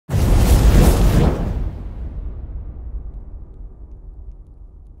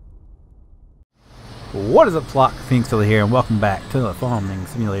What is up, flock? Feenix still here, and welcome back to the Farming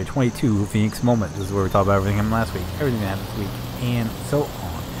Simulator 22 Feenix Moment. This is where we talk about everything from last week, everything that happened this week, and so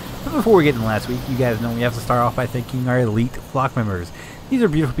on. But before we get into last week, you guys know we have to start off by thanking our elite flock members. These are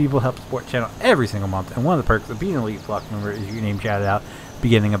beautiful people who help support the channel every single month, and one of the perks of being an elite flock member is your name shouted out at the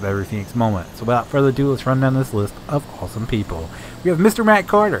beginning of every Feenix Moment. So without further ado, let's run down this list of awesome people. We have Mr. Matt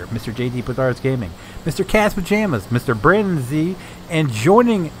Carter, Mr. JD Pizarro's Gaming, Mr. Cass Pajamas, Mr. Brandon Z, and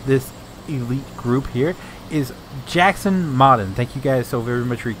joining this elite group here is Jackson Modden. Thank you guys so very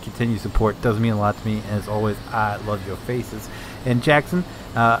much for your continued support. It does mean a lot to me, and as always, I love your faces. And Jackson,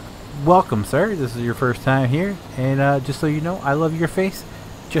 welcome, sir. This is your first time here, and just so you know, I love your face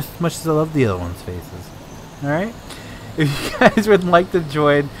just as much as I love the other one's faces. Alright? If you guys would like to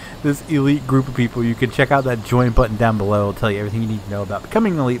join this elite group of people, you can check out that join button down below. It'll tell you everything you need to know about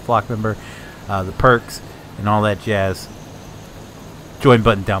becoming an elite flock member, the perks, and all that jazz. Join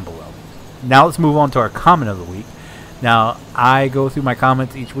button down below. Now let's move on to our comment of the week. Now, I go through my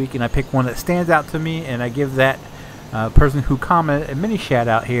comments each week, and I pick one that stands out to me, and I give that person who commented a mini shout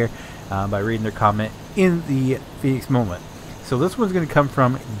out here by reading their comment in the Feenix Moment. So this one's going to come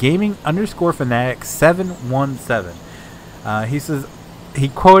from Gaming_Fanatic717. He says, he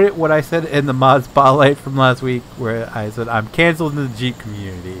quoted what I said in the mod spotlight from last week, where I said, I'm canceled in the Jeep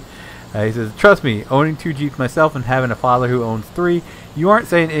community. He says, trust me, owning 2 Jeeps myself and having a father who owns 3, you aren't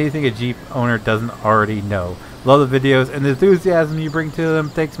saying anything a Jeep owner doesn't already know. Love the videos and the enthusiasm you bring to them.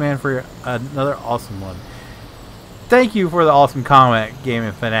 Thanks, man, for another awesome one. Thank you for the awesome comment,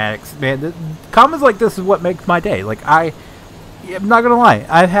 Gaming Fanatics. Man, comments like this is what makes my day. Like, I'm not going to lie.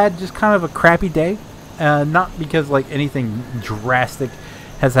 I've had just kind of a crappy day. Not because, like, anything drastic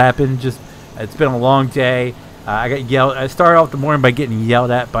has happened. Just, it's been a long day. I got yelled. I started off the morning by getting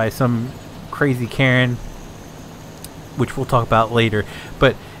yelled at by some crazy Karen, which we'll talk about later.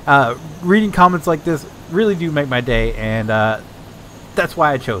 But reading comments like this really do make my day, and that's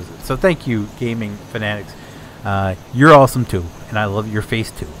why I chose it. So thank you, Gaming Fanatics. You're awesome too, and I love your face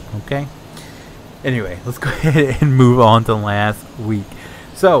too. Okay. Anyway, let's go ahead and move on to last week.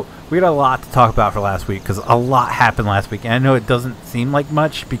 So we got a lot to talk about for last week because a lot happened last week, and I know it doesn't seem like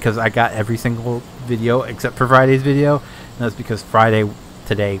much because I got every single video except for Friday's video, and that's because Friday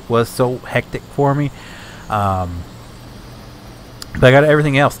today was so hectic for me. But I got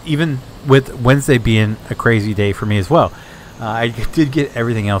everything else, even with Wednesday being a crazy day for me as well. I did get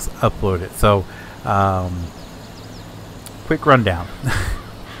everything else uploaded. So quick rundown.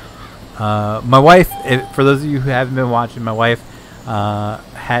 My wife, for those of you who haven't been watching, my wife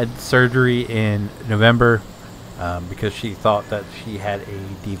had surgery in November because she thought that she had a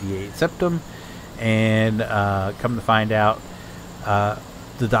deviated septum, and come to find out,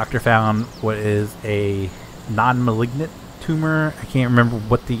 the doctor found what is a non-malignant tumor. I can't remember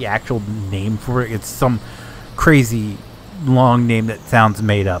what the actual name for it. It's some crazy long name that sounds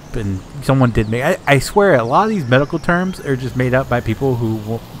made up, and someone did make. I swear, a lot of these medical terms are just made up by people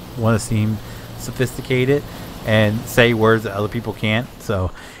who want to seem sophisticated and say words that other people can't.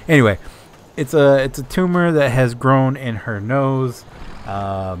 So anyway, it's a tumor that has grown in her nose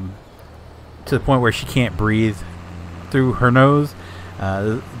to the point where she can't breathe through her nose.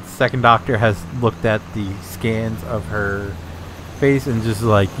 The second doctor has looked at the scans of her face and just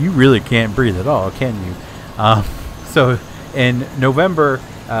like, you really can't breathe at all, can you? So in November,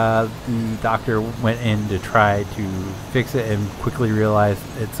 the doctor went in to try to fix it and quickly realized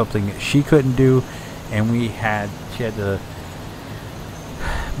it's something that she couldn't do, and she had to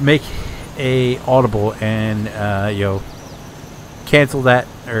make a audible and cancel that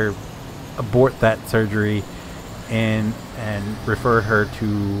or abort that surgery and refer her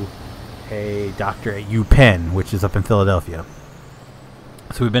to a doctor at UPenn, which is up in Philadelphia.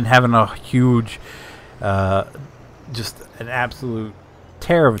 So we've been having a huge just an absolute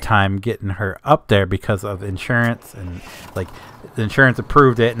tear of time getting her up there because of insurance, and like the insurance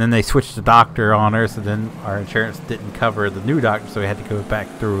approved it, and then they switched the doctor on her, so then our insurance didn't cover the new doctor, so we had to go back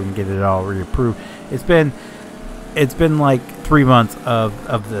through and get it all reapproved. It's been like 3 months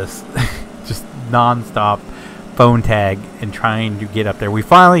of this just non-stop phone tag and trying to get up there. We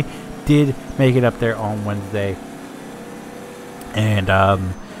finally did make it up there on Wednesday, and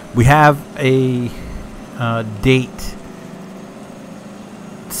we have a date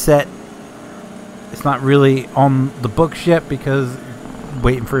set. It's not really on the books yet because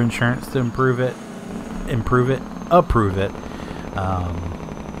waiting for insurance to approve it.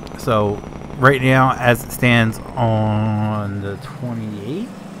 So right now, as it stands on the 28th,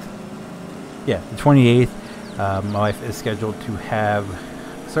 yeah, the 28th, my wife is scheduled to have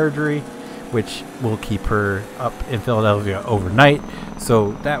surgery, which will keep her up in Philadelphia overnight.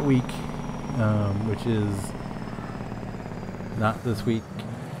 So that week which is not this week,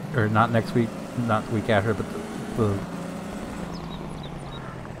 or not next week, not the week after, but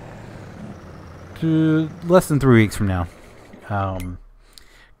less than 3 weeks from now.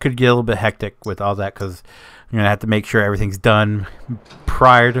 Could get a little bit hectic with all that, because I'm gonna have to make sure everything's done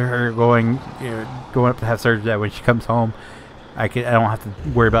prior to her going up to have surgery. That when she comes home, I don't have to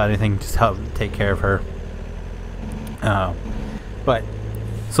worry about anything. Just help take care of her. But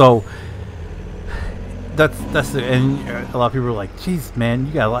so that's it. And a lot of people are like, "Geez, man,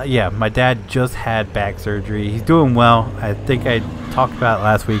 you got a lot." Yeah, my dad just had back surgery. He's doing well. I think I talked about it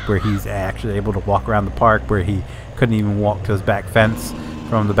last week, where he's actually able to walk around the park, where he couldn't even walk to his back fence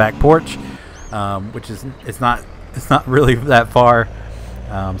from the back porch, which is it's not really that far.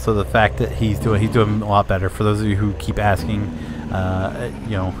 So the fact that he's doing a lot better. For those of you who keep asking,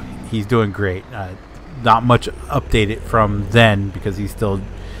 he's doing great. Not much updated from then, because he's still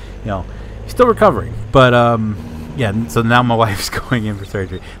recovering. But yeah, so now my wife's going in for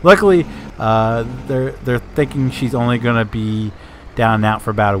surgery. Luckily, they're thinking she's only gonna be down and out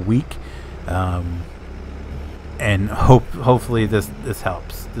for about a week, and hopefully this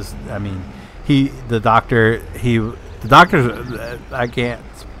helps. The doctors. I can't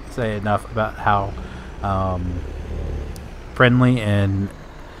say enough about how friendly and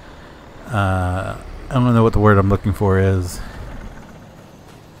I don't know what the word I'm looking for is.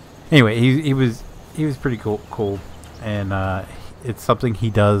 Anyway, he was pretty cool, and it's something he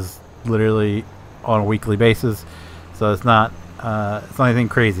does literally on a weekly basis, so it's not anything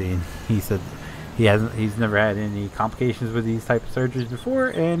crazy. And he said he's never had any complications with these type of surgeries before,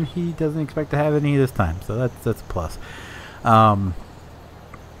 and he doesn't expect to have any this time, so that's a plus. But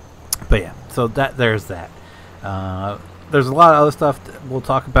yeah, so there's that. There's a lot of other stuff that we'll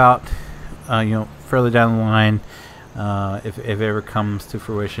talk about further down the line, if it ever comes to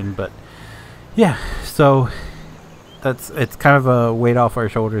fruition. But yeah, so it's kind of a weight off our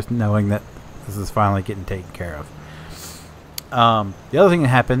shoulders, knowing that this is finally getting taken care of. The other thing that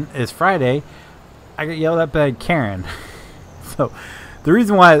happened is Friday, I got yelled at by Karen. So the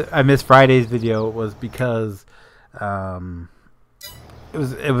reason why I missed Friday's video was because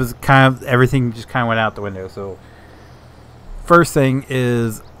it was kind of, everything just kind of went out the window. So first thing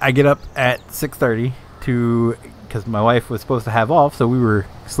is, I get up at 6:30 because my wife was supposed to have off, so we were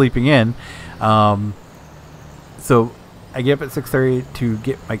sleeping in. So I get up at 6:30 to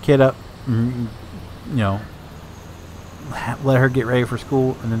get my kid up, let her get ready for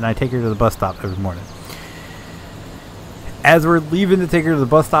school, and then I take her to the bus stop every morning. As we're leaving to take her to the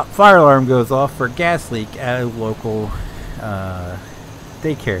bus stop, fire alarm goes off for a gas leak at a local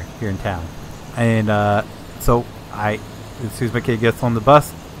daycare here in town. And so as soon as my kid gets on the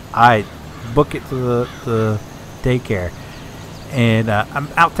bus, I book it to the daycare. And I'm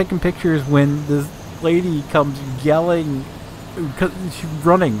out taking pictures when this lady comes yelling, she's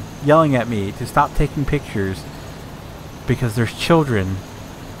running, yelling at me to stop taking pictures because there's children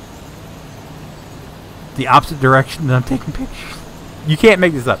the opposite direction that I'm taking pictures. You can't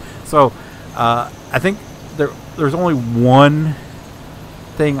make this up. So I think there's only one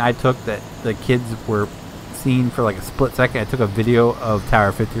thing I took that the kids were seen for like a split second. I took a video of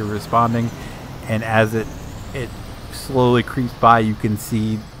Tower 50 responding, and as it slowly creeps by, you can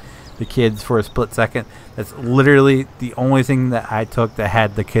see the kids for a split second. That's literally the only thing that I took that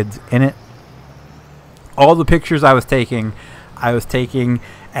had the kids in it. All the pictures I was taking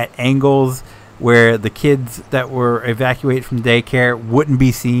at angles where the kids that were evacuated from daycare wouldn't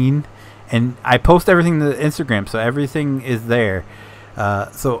be seen. And I post everything to Instagram, so everything is there.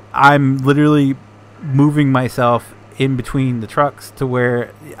 So I'm literally moving myself in between the trucks to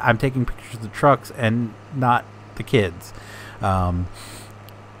where I'm taking pictures of the trucks and not the kids. And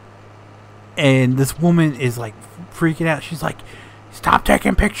this woman is like freaking out. She's like, "Stop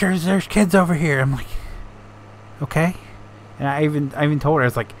taking pictures, there's kids over here." I'm like, okay. And I even told her, I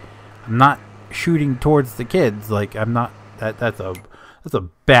was like, I'm not shooting towards the kids. Like, I'm not. That's a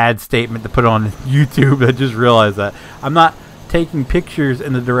bad statement to put on YouTube. I just realized that. I'm not taking pictures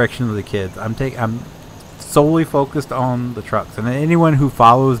in the direction of the kids. I'm solely focused on the trucks. And anyone who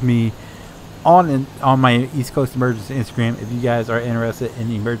follows me on my East Coast Emergency Instagram, if you guys are interested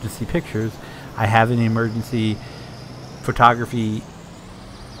in emergency pictures, I have an emergency photography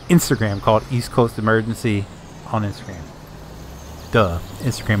Instagram called East Coast Emergency on Instagram.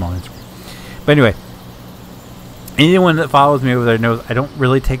 Instagram on Instagram. But anyway, anyone that follows me over there knows I don't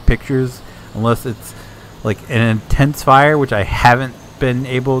really take pictures unless it's like an intense fire, which I haven't been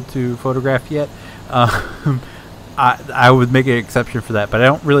able to photograph yet. I would make an exception for that, but I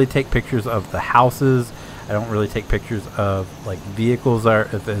don't really take pictures of the houses. I don't really take pictures of like vehicles or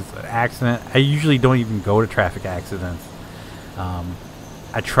if there's an accident. I usually don't even go to traffic accidents.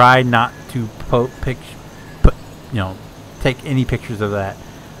 I try not to take any pictures of that,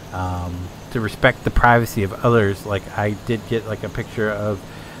 to respect the privacy of others. Like I did get like a picture of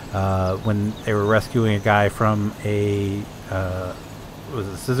when they were rescuing a guy from a was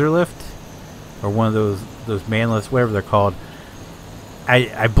it a scissor lift or one of those man lifts, whatever they're called.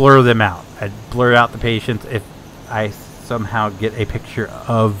 I blur them out. I blur out the patients if I somehow get a picture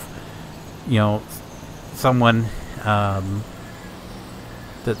of, you know, someone that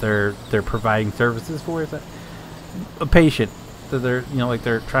they're providing services for. Is that a patient that they're, you know, like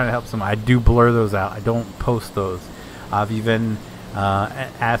they're trying to help someone? I do blur those out. I don't post those. I've even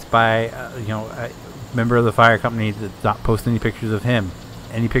asked by you know, a member of the fire company to not post any pictures of him.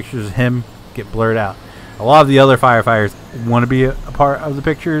 Any pictures of him get blurred out. A lot of the other firefighters want to be a part of the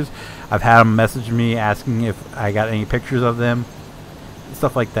pictures. I've had them message me asking if I got any pictures of them,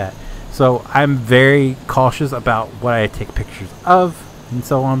 stuff like that. So I'm very cautious about what I take pictures of and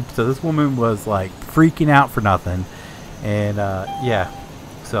so on. So this woman was like freaking out for nothing, and yeah,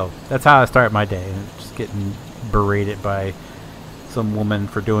 so that's how I started my day, and just getting berated by some woman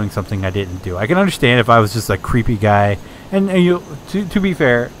for doing something I didn't do. I can understand if I was just a creepy guy, and you, to be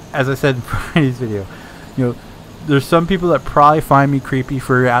fair, as I said in Friday's video, you know, there's some people that probably find me creepy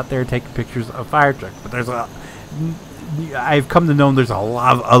for out there taking pictures of fire trucks, but I've come to know there's a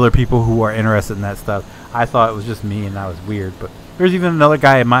lot of other people who are interested in that stuff. I thought it was just me and I was weird, but there's even another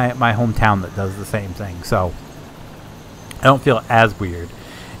guy in my hometown that does the same thing, so I don't feel as weird.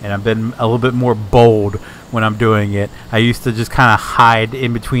 And I've been a little bit more bold when I'm doing it. I used to just kind of hide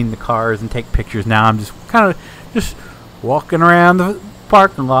in between the cars and take pictures. Now I'm just kind of just walking around the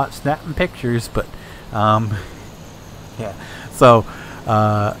parking lot snapping pictures, but yeah, so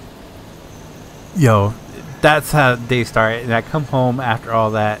you know, that's how the day started. And I come home after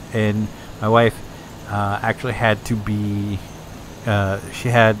all that, and my wife actually had to be she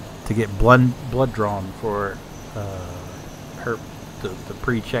had to get blood drawn for her the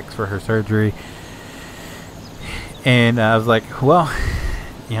pre-checks for her surgery. And I was like, well,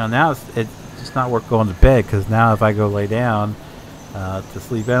 you know, now it's just not worth going to bed, because now if I go lay down to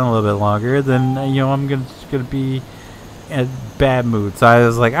sleep in a little bit longer, then you know, I'm just gonna be in a bad mood. So I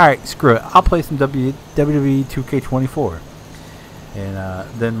was like, all right, screw it, I'll play some WWE 2K24. And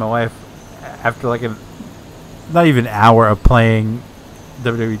then my wife, after like not even an hour of playing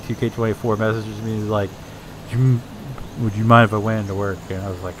WWE 2K24, messages me like, would you mind if I went into work? And I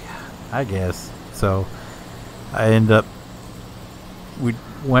was like, I guess. So I ended up, we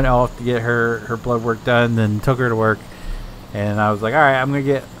went off to get her blood work done, then took her to work. And I was like, all right, I'm gonna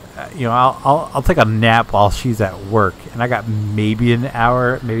get, you know, I'll take a nap while she's at work. And I got maybe an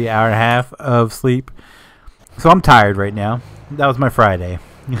hour, maybe an hour and a half of sleep. So I'm tired right now. That was my Friday.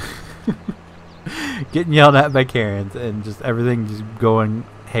 Getting yelled at by Karens and just everything just going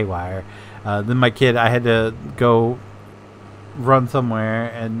haywire. Then my kid, I had to go run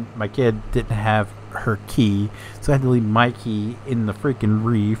somewhere, and my kid didn't have her key, so I had to leave my key in the freaking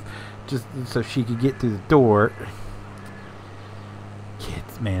reef just so she could get through the door.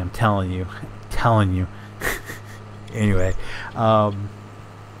 Kids, man, I'm telling you. Anyway, so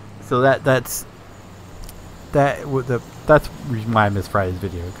that's the reason why I missed Friday's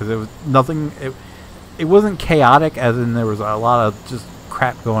video, because it was nothing. It wasn't chaotic, as in there was a lot of just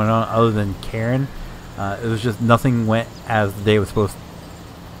crap going on other than Karen. It was just nothing went as the day was supposed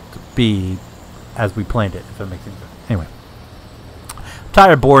to be, as we planned it, if that makes sense. Anyway, I'm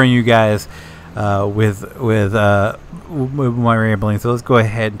tired of boring you guys with my rambling, so let's go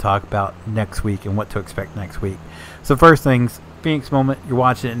ahead and talk about next week and what to expect next week. So first things, Feenix moment. You're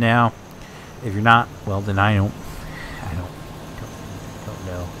watching it now. If you're not, well, then I don't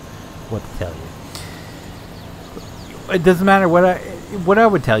know what to tell you. It doesn't matter what I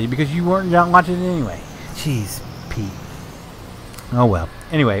would tell you, because you weren't not watching it anyway. Jeez, Pete. Oh well.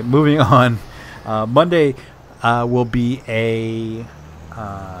 Anyway, moving on. Monday will be a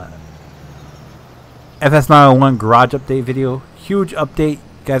FS901 garage update video. Huge update.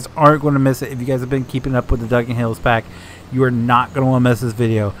 You guys aren't going to miss it. If you guys have been keeping up with the Duggan Hills pack, you are not going to want to miss this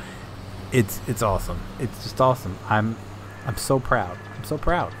video. It's awesome. It's just awesome. I'm so proud. I'm so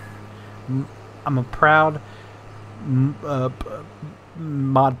proud. I'm a proud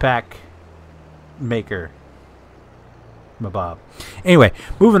mod pack maker. My Bob. Anyway,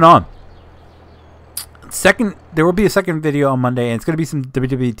 moving on. There will be a second video on Monday, and it's going to be some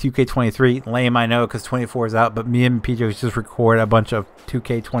WWE 2K23. Lame, I know, because 24 is out, but me and PJ just record a bunch of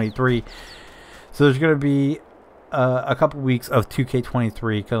 2K23. So there's going to be a couple weeks of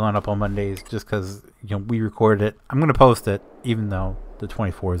 2K23 going up on Mondays, just because we recorded it. I'm gonna post it even though the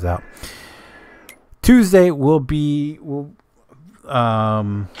 24 is out. Tuesday will be why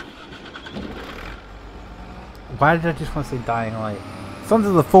did I just want to say Dying Light? Sons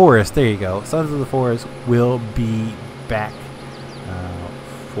of the Forest. There you go. Sons of the Forest will be back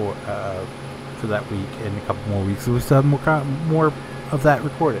for that week in a couple more weeks. So we still have more of that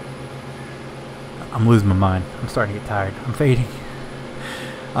recorded. I'm losing my mind. I'm starting to get tired. I'm fading.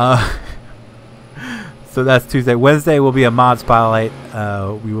 So that's Tuesday. Wednesday will be a mod spotlight.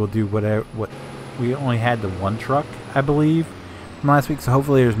 We will do what we only had the one truck, I believe, from last week. So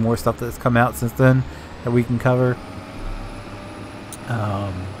hopefully there's more stuff that's come out since then that we can cover.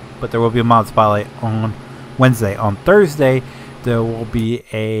 But there will be a mod spotlight on Wednesday. On Thursday, there will be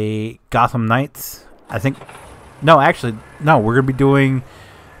a Gotham Knights. I think. No, actually, no. We're gonna be doing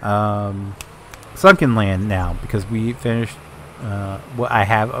Sunken Land now because we finished what I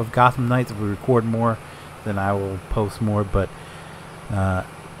have of Gotham Knights. If we record more, then I will post more. But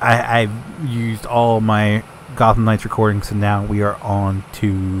I've used all my Gotham Knights recordings, so now we are on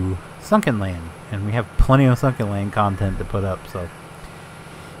to Sunken Land, and we have plenty of Sunken Land content to put up. So,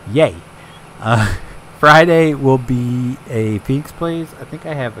 yay! Friday will be a Feenix Plays. I think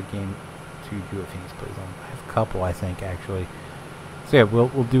I have a game to do a Feenix Plays on. I have a couple, I think, actually. So yeah, we'll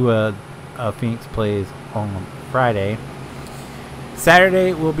do a Feenix Plays on Friday.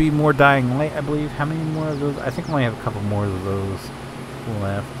 Saturday will be more Dying Light, I believe. How many more of those? I think I only have a couple more of those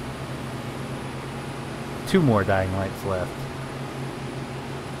left. 2 more Dying Lights left,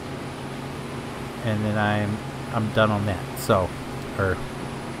 and then I'm done on that. So, or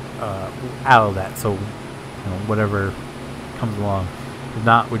out of that. So, whatever comes along. If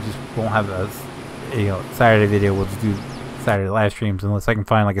not, we just won't have a Saturday video. We'll just do Saturday live streams unless I can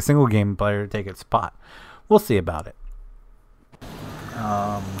find like a single game player to take its spot. We'll see about it.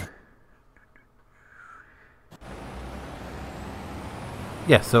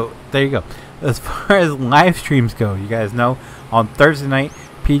 Yeah, so there you go. As far as live streams go, you guys know on Thursday night,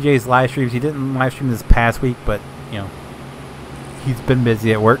 PJ's live streams. He didn't live stream this past week, but he's been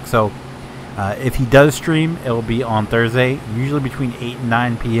busy at work. So if he does stream, it'll be on Thursday, usually between 8 and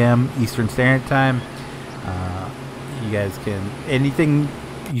 9 p.m. Eastern Standard Time. You guys can, anything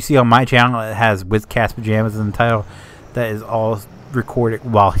you see on my channel that has Wizcast Pajamas in the title, that is all recorded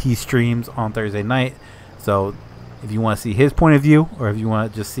while he streams on Thursday night. So if you want to see his point of view, or if you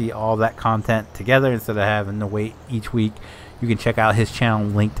want to just see all that content together instead of having to wait each week, you can check out his channel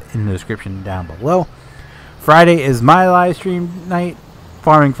linked in the description down below. Friday is my live stream night,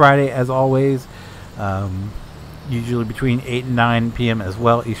 Farming Friday, as always, usually between 8 and 9 p.m. as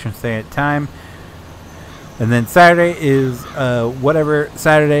well, Eastern Standard Time. And then Saturday is whatever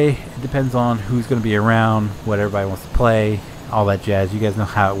Saturday. It depends on who's going to be around, what everybody wants to play, all that jazz. You guys know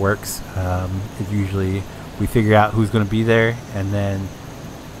how it works. It's usually we figure out who's going to be there, and then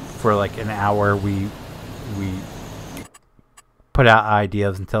for like an hour we put out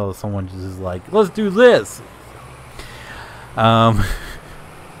ideas until someone just is like, let's do this. I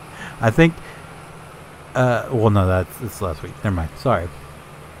think well, no, it's last week. Never mind. Sorry.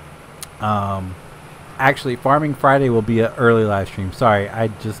 Actually, Farming Friday will be an early live stream. Sorry, I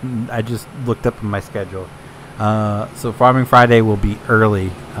just looked up in my schedule. So Farming Friday will be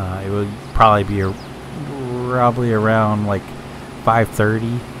early. It will probably be probably around like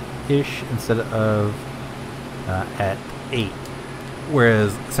 5:30 ish instead of at 8,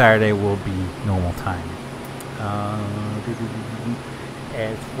 whereas Saturday will be normal time.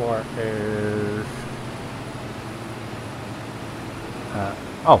 As far as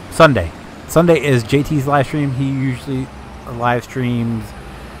Sunday is JT's live stream. He usually live streams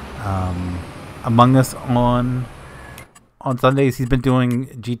Among Us on Sundays. He's been doing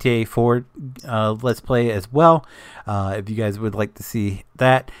GTA 4 Let's Play as well. If you guys would like to see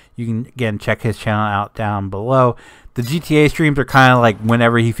that, you can again check his channel out down below. The GTA streams are kind of like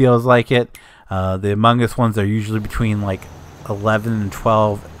whenever he feels like it. The Among Us ones are usually between like 11 and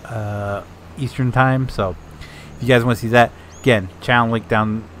 12 Eastern time. So if you guys want to see that, again, channel link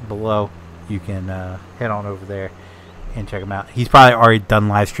down below. You can head on over there and check him out. He's probably already done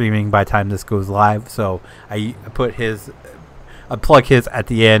live streaming by the time this goes live, so I plug his at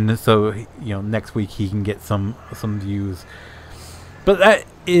the end, so next week he can get some views. But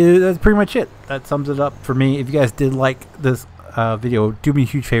that's pretty much it. That sums it up for me. If you guys did like this video, do me a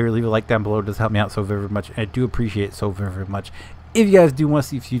huge favor, leave a like down below. It does help me out so very much, and I do appreciate it so very much. If you guys do want to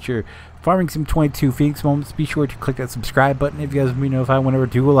see future Farming Sim 22 Feenix moments, be sure to click that subscribe button. If you guys want to be notified whenever I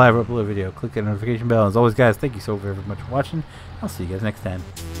do a live upload video, click that notification bell. As always, guys, thank you so very much for watching. I'll see you guys next time.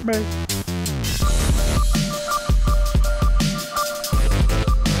 Bye.